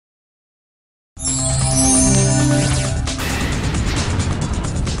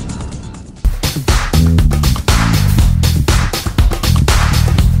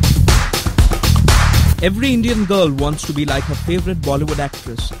Every Indian girl wants to be like her favorite Bollywood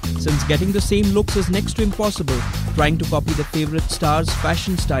actress, since getting the same looks is next to impossible. Trying to copy the favorite star's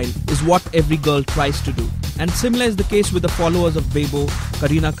fashion style is what every girl tries to do. And similar is the case with the followers of Bebo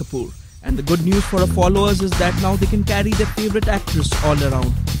Kareena Kapoor. And the good news for her followers is that now they can carry their favorite actress all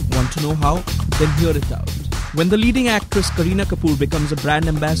around. Want to know how? Then hear it out. When the leading actress Kareena Kapoor becomes a brand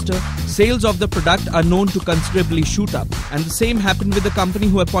ambassador, sales of the product are known to considerably shoot up. And the same happened with the company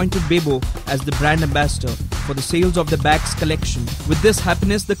who appointed Bebo as the brand ambassador for the sales of the bags collection. With this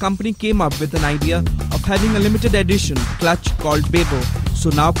happiness, the company came up with an idea of having a limited edition clutch called Bebo. So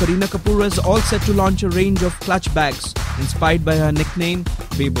now Kareena Kapoor is all set to launch a range of clutch bags inspired by her nickname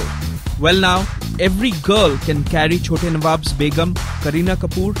Bebo. Well, now every girl can carry Chote Nawab's Begum Kareena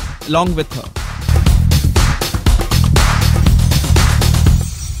Kapoor along with her.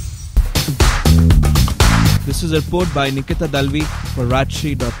 This is a report by Nikita Dalvi for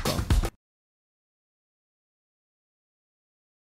Rajshri.com.